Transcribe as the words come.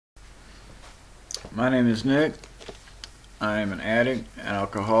My name is Nick. I am an addict, an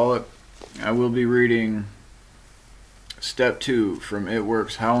alcoholic. I will be reading Step 2 from It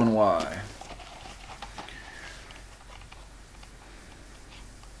Works How and Why.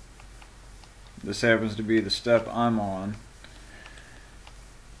 This happens to be the step I'm on.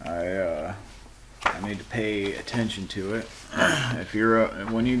 I need to pay attention to it. If you're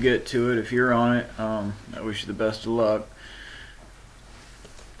when you get to it, if you're on it, I wish you the best of luck.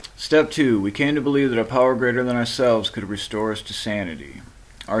 Step 2. We came to believe that a power greater than ourselves could restore us to sanity.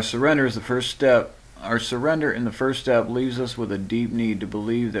 Our surrender is the first step. Our surrender in the first step leaves us with a deep need to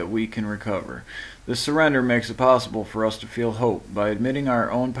believe that we can recover. This surrender makes it possible for us to feel hope. By admitting our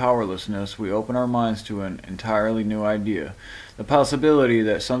own powerlessness, we open our minds to an entirely new idea. The possibility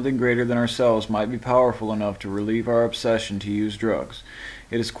that something greater than ourselves might be powerful enough to relieve our obsession to use drugs.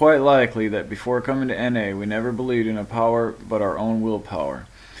 It is quite likely that before coming to NA, we never believed in a power but our own willpower,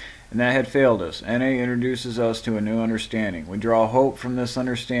 and that had failed us. NA introduces us to a new understanding. We draw hope from this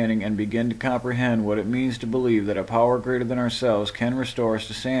understanding and begin to comprehend what it means to believe that a power greater than ourselves can restore us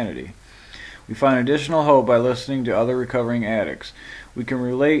to sanity. We find additional hope by listening to other recovering addicts. We can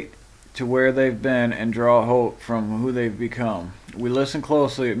relate to where they've been and draw hope from who they've become. We listen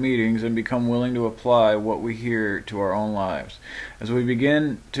closely at meetings and become willing to apply what we hear to our own lives. As we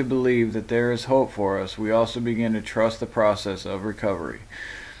begin to believe that there is hope for us, we also begin to trust the process of recovery.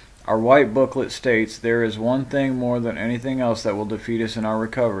 Our white booklet states, "There is one thing more than anything else that will defeat us in our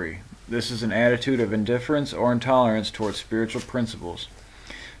recovery. This is an attitude of indifference or intolerance towards spiritual principles."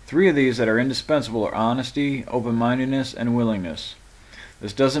 3 of these that are indispensable are honesty, open-mindedness, and willingness.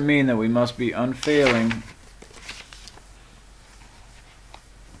 This doesn't mean that we must be unfailingly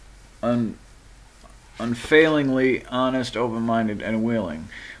honest, open-minded, and willing.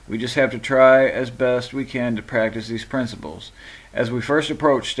 We just have to try as best we can to practice these principles. As we first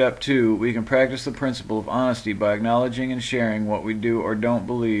approach Step 2, we can practice the principle of honesty by acknowledging and sharing what we do or don't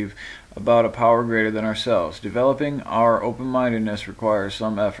believe about a power greater than ourselves. Developing our open-mindedness requires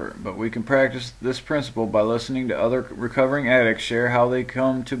some effort, but we can practice this principle by listening to other recovering addicts share how they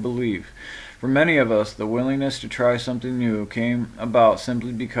come to believe. For many of us, the willingness to try something new came about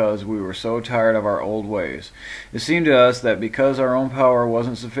simply because we were so tired of our old ways. It seemed to us that because our own power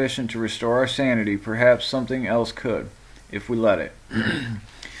wasn't sufficient to restore our sanity, perhaps something else could, if we let it.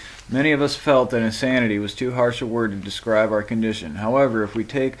 Many of us felt that insanity was too harsh a word to describe our condition. However, if we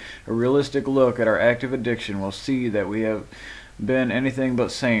take a realistic look at our active addiction, we'll see that we have been anything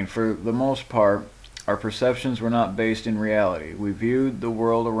but sane. For the most part, our perceptions were not based in reality. We viewed the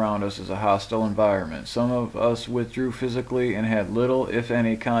world around us as a hostile environment. Some of us withdrew physically and had little, if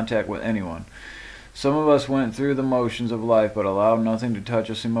any, contact with anyone. Some of us went through the motions of life but allowed nothing to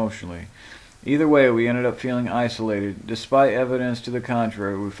touch us emotionally. Either way, we ended up feeling isolated. Despite evidence to the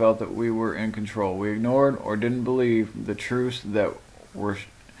contrary, we felt that we were in control. We ignored or didn't believe the truths that were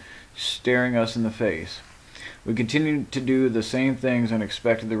staring us in the face. We continued to do the same things and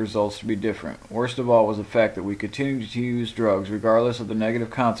expected the results to be different. Worst of all was the fact that we continued to use drugs regardless of the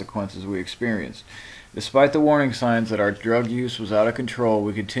negative consequences we experienced. Despite the warning signs that our drug use was out of control,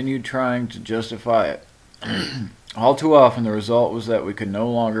 we continued trying to justify it. All too often, the result was that we could no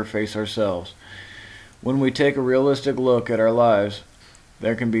longer face ourselves. When we take a realistic look at our lives,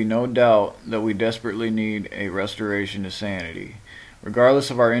 there can be no doubt that we desperately need a restoration to sanity. Regardless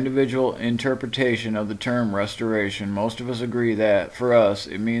of our individual interpretation of the term restoration, most of us agree that, for us,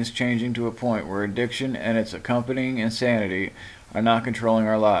 it means changing to a point where addiction and its accompanying insanity are not controlling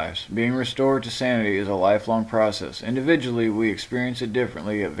our lives. Being restored to sanity is a lifelong process. Individually, we experience it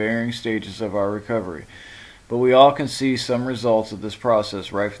differently at varying stages of our recovery. But we all can see some results of this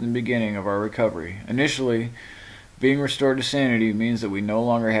process right from the beginning of our recovery. Initially, being restored to sanity means that we no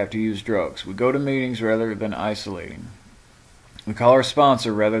longer have to use drugs. We go to meetings rather than isolating. We call our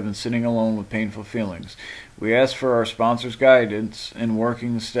sponsor rather than sitting alone with painful feelings. We ask for our sponsor's guidance in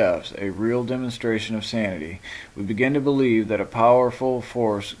working the steps, a real demonstration of sanity. We begin to believe that a powerful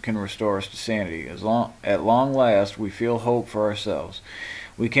force can restore us to sanity. At long last, we feel hope for ourselves.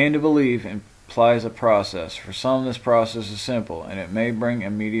 We came to believe implies a process. For some, this process is simple, and it may bring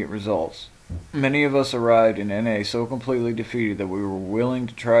immediate results. Many of us arrived in NA so completely defeated that we were willing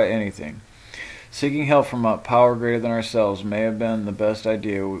to try anything. Seeking help from a power greater than ourselves may have been the best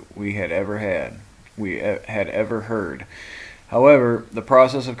idea we had ever heard. However, the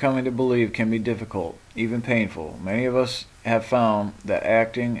process of coming to believe can be difficult, even painful. Many of us have found that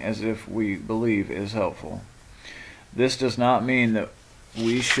acting as if we believe is helpful. This does not mean that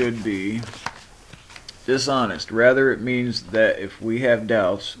we should be dishonest. Rather, it means that if we have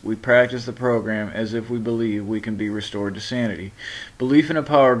doubts, we practice the program as if we believe we can be restored to sanity. Belief in a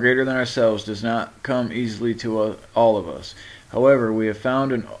power greater than ourselves does not come easily to all of us. However, we have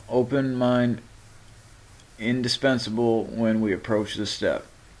found an open mind indispensable when we approach this step.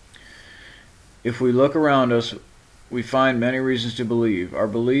 If we look around us, we find many reasons to believe. Our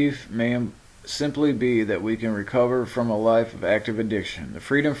belief may simply be that we can recover from a life of active addiction. The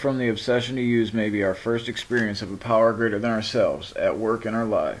freedom from the obsession to use may be our first experience of a power greater than ourselves at work in our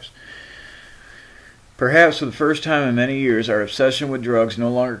lives. Perhaps for the first time in many years, our obsession with drugs no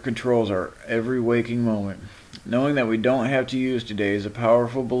longer controls our every waking moment. Knowing that we don't have to use today is a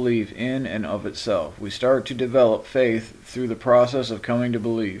powerful belief in and of itself. We start to develop faith through the process of coming to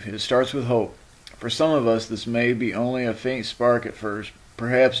believe. It starts with hope. For some of us, this may be only a faint spark at first,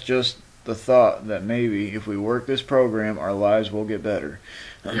 perhaps just the thought that maybe if we work this program, our lives will get better.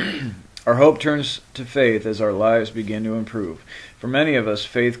 Our hope turns to faith as our lives begin to improve. For many of us,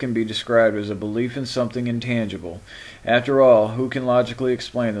 faith can be described as a belief in something intangible. After all, who can logically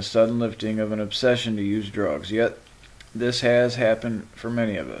explain the sudden lifting of an obsession to use drugs? Yet, this has happened for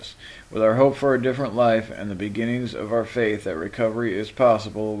many of us. With our hope for a different life and the beginnings of our faith that recovery is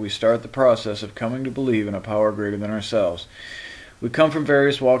possible, we start the process of coming to believe in a power greater than ourselves. We come from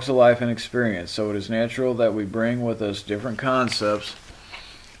various walks of life and experience, so it is natural that we bring with us different concepts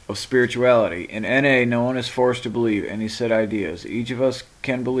of spirituality. In NA, no one is forced to believe any set ideas. Each of us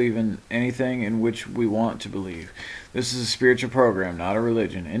can believe in anything in which we want to believe. This is a spiritual program, not a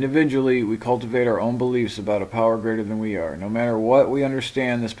religion. Individually, we cultivate our own beliefs about a power greater than we are. No matter what we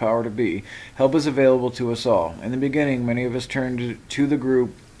understand this power to be, help is available to us all. In the beginning, many of us turned to the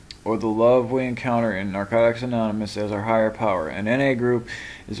group or the love we encounter in Narcotics Anonymous as our higher power. An NA group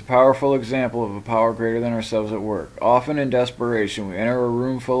is a powerful example of a power greater than ourselves at work. Often in desperation, we enter a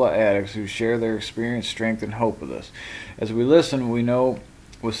room full of addicts who share their experience, strength, and hope with us. As we listen, we know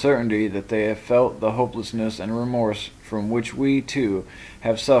with certainty that they have felt the hopelessness and remorse from which we, too,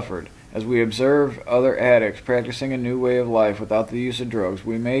 have suffered. As we observe other addicts practicing a new way of life without the use of drugs,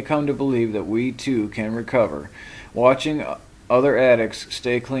 we may come to believe that we, too, can recover. Watching other addicts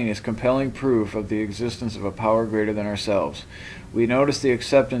stay clean is compelling proof of the existence of a power greater than ourselves. We notice the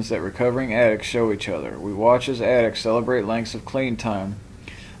acceptance that recovering addicts show each other. We watch as addicts celebrate lengths of clean time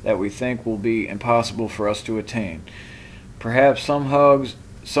that we think will be impossible for us to attain. Perhaps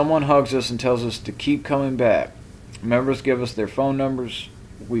someone hugs us and tells us to keep coming back. Members give us their phone numbers.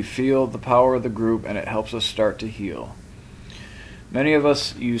 We feel the power of the group, and it helps us start to heal. Many of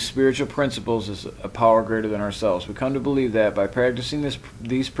us use spiritual principles as a power greater than ourselves. We come to believe that by practicing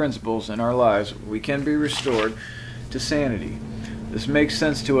these principles in our lives, we can be restored to sanity. This makes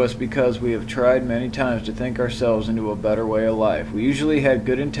sense to us because we have tried many times to think ourselves into a better way of life. We usually had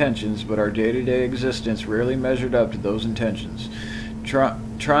good intentions, but our day-to-day existence rarely measured up to those intentions.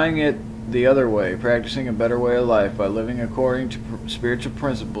 Trying it the other way, practicing a better way of life by living according to spiritual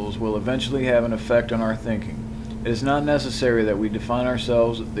principles, will eventually have an effect on our thinking. It is not necessary that we define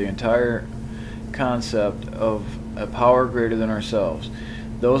ourselves the entire concept of a power greater than ourselves.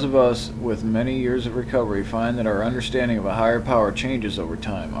 Those of us with many years of recovery find that our understanding of a higher power changes over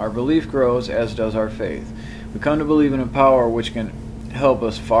time. Our belief grows, as does our faith. We come to believe in a power which can help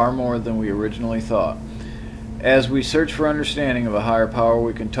us far more than we originally thought. As we search for understanding of a higher power,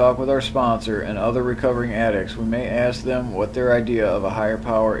 we can talk with our sponsor and other recovering addicts. We may ask them what their idea of a higher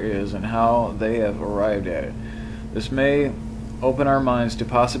power is and how they have arrived at it. This may open our minds to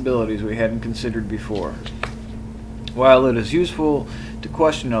possibilities we hadn't considered before. While it is useful to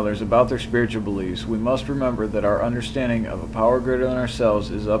question others about their spiritual beliefs, we must remember that our understanding of a power greater than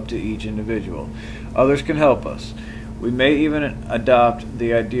ourselves is up to each individual. Others can help us. We may even adopt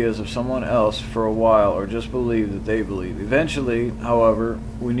the ideas of someone else for a while or just believe that they believe. Eventually, however,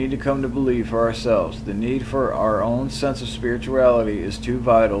 we need to come to believe for ourselves. The need for our own sense of spirituality is too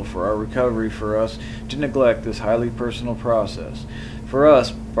vital for our recovery for us to neglect this highly personal process. For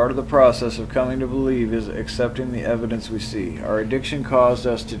us, part of the process of coming to believe is accepting the evidence we see. Our addiction caused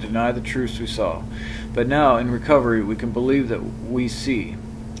us to deny the truths we saw. But now, in recovery, we can believe that we see.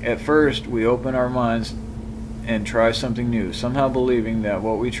 At first, we open our minds and try something new, somehow believing that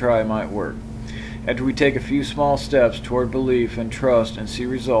what we try might work. After we take a few small steps toward belief and trust and see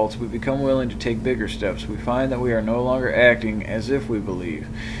results, we become willing to take bigger steps. We find that we are no longer acting as if we believe.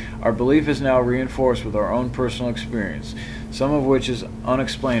 Our belief is now reinforced with our own personal experience, some of which is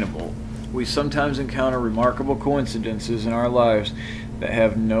unexplainable. We sometimes encounter remarkable coincidences in our lives that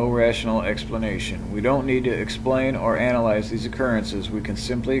have no rational explanation. We don't need to explain or analyze these occurrences. We can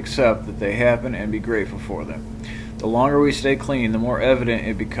simply accept that they happen and be grateful for them. The longer we stay clean, the more evident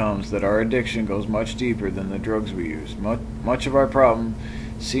it becomes that our addiction goes much deeper than the drugs we use. Much of our problem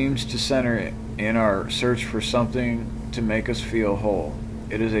seems to center in our search for something to make us feel whole.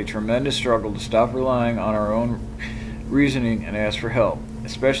 It is a tremendous struggle to stop relying on our own reasoning and ask for help,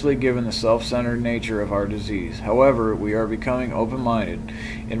 especially given the self-centered nature of our disease. However, we are becoming open-minded.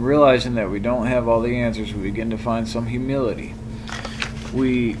 In realizing that we don't have all the answers, we begin to find some humility.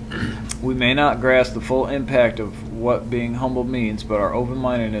 We may not grasp the full impact of what being humble means, but our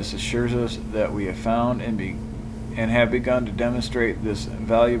open-mindedness assures us that we have found and have begun to demonstrate this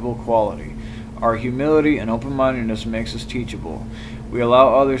valuable quality. Our humility and open-mindedness makes us teachable. We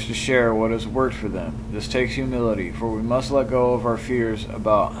allow others to share what has worked for them. This takes humility, for we must let go of our fears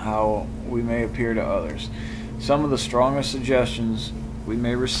about how we may appear to others. Some of the strongest suggestions we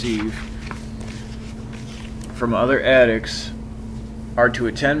may receive from other addicts are to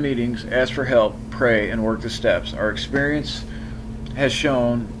attend meetings, ask for help, pray, and work the steps. Our experience has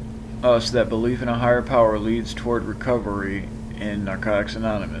shown us that belief in a higher power leads toward recovery in Narcotics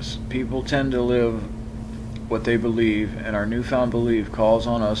Anonymous. People tend to live what they believe, and our newfound belief calls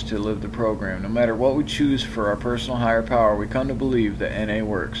on us to live the program. No matter what we choose for our personal higher power, we come to believe that NA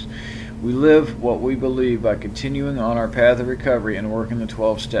works. We live what we believe by continuing on our path of recovery and working the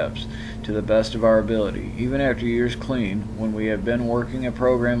 12 steps to the best of our ability. Even after years clean, when we have been working a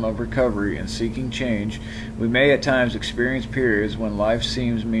program of recovery and seeking change, we may at times experience periods when life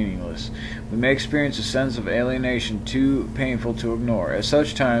seems meaningless. We may experience a sense of alienation too painful to ignore. At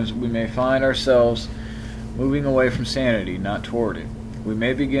such times, we may find ourselves moving away from sanity, not toward it. We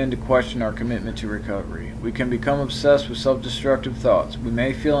may begin to question our commitment to recovery. We can become obsessed with self-destructive thoughts. We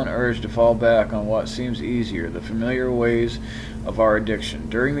may feel an urge to fall back on what seems easier, the familiar ways of our addiction.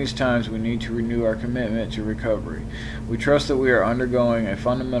 During these times, we need to renew our commitment to recovery. We trust that we are undergoing a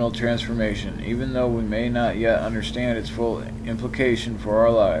fundamental transformation, even though we may not yet understand its full implication for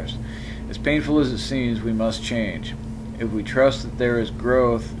our lives. As painful as it seems, we must change. If we trust that there is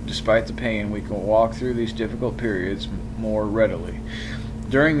growth despite the pain, we can walk through these difficult periods more readily.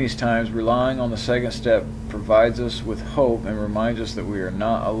 During these times, relying on the second step provides us with hope and reminds us that we are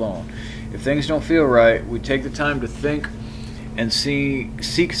not alone. If things don't feel right, we take the time to think and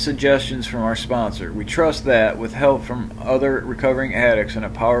seek suggestions from our sponsor. We trust that, with help from other recovering addicts and a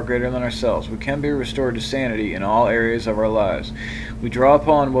power greater than ourselves, we can be restored to sanity in all areas of our lives. We draw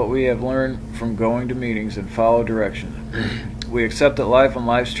upon what we have learned from going to meetings and follow directions. We accept that life on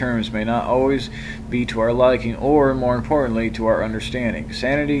life's terms may not always be to our liking or, more importantly, to our understanding.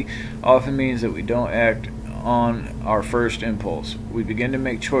 Sanity often means that we don't act on our first impulse. We begin to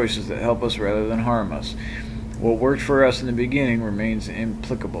make choices that help us rather than harm us. What worked for us in the beginning remains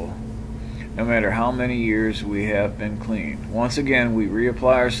implicable, no matter how many years we have been clean. Once again, we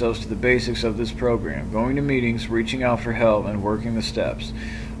reapply ourselves to the basics of this program, going to meetings, reaching out for help, and working the steps.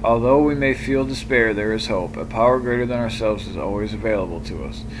 Although we may feel despair, there is hope. A power greater than ourselves is always available to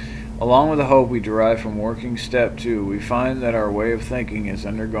us. Along with the hope we derive from working step 2, we find that our way of thinking is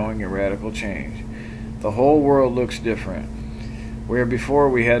undergoing a radical change. The whole world looks different. Where before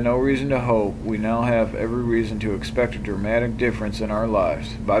we had no reason to hope, we now have every reason to expect a dramatic difference in our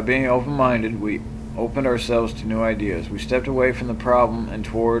lives. By being open-minded, we opened ourselves to new ideas. We stepped away from the problem and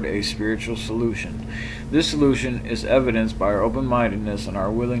toward a spiritual solution. This solution is evidenced by our open-mindedness and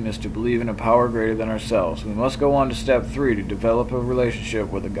our willingness to believe in a power greater than ourselves. We must go on to step 3 to develop a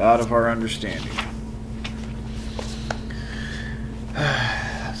relationship with the God of our understanding.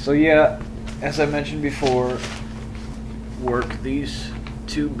 So yeah, as I mentioned before, work these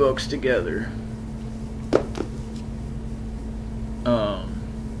 2 books together.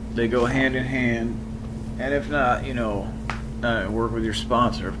 They go hand in hand, and if not, work with your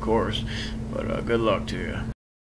sponsor, of course. But good luck to you.